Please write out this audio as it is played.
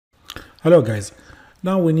Hello guys,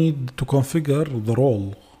 now we need to configure the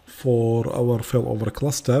role for our failover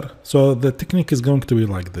cluster. So the technique is going to be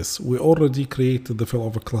like this. We already created the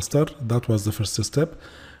failover cluster. That was the first step.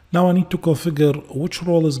 Now I need to configure which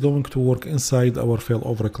role is going to work inside our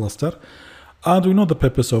failover cluster. And we know the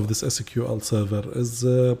purpose of this SQL server is,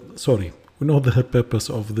 we know the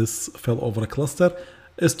purpose of this failover cluster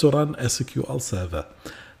is to run SQL server.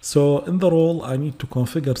 So in the role, I need to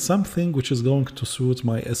configure something which is going to suit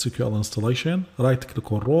my SQL installation. Right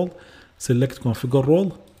click on role, select configure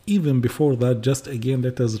role. Even before that, just again,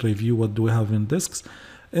 let us review what do we have in disks.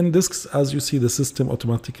 In disks, as you see, the system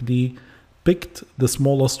automatically picked the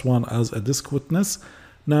smallest one as a disk witness.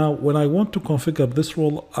 Now, when I want to configure this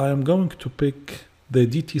role, I am going to pick the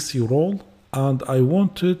DTC role, and I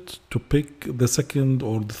wanted to pick the second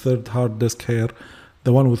or the third hard disk here,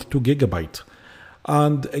 the one with 2 GB.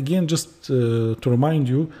 And again, just to remind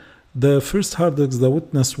you, the first hard disk, the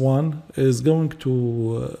witness one, is going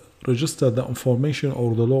to register the information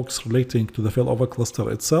or the logs relating to the failover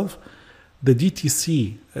cluster itself. The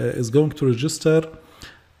DTC is going to register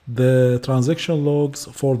the transaction logs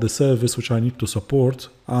for the service which I need to support,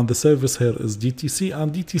 and the service here is DTC,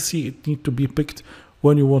 and DTC it need to be picked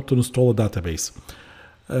when you want to install a database.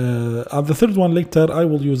 And the third one later, I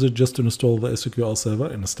will use it just to install the SQL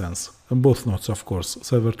Server instance in both nodes, of course,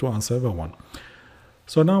 Server 2 and Server 1.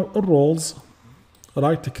 So now in roles,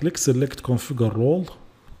 right click, select configure role.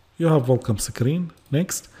 You have welcome screen.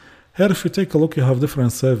 Next. Here, if you take a look, you have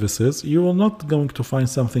different services. You are not going to find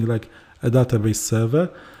something like a database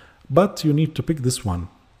server, but you need to pick this one,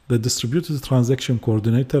 the Distributed Transaction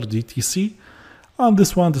Coordinator, DTC. And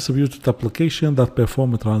this one, distributed application that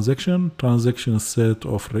perform a transaction set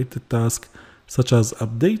of rated tasks such as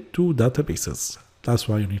update to databases. That's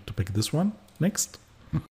why you need to pick this one. Next.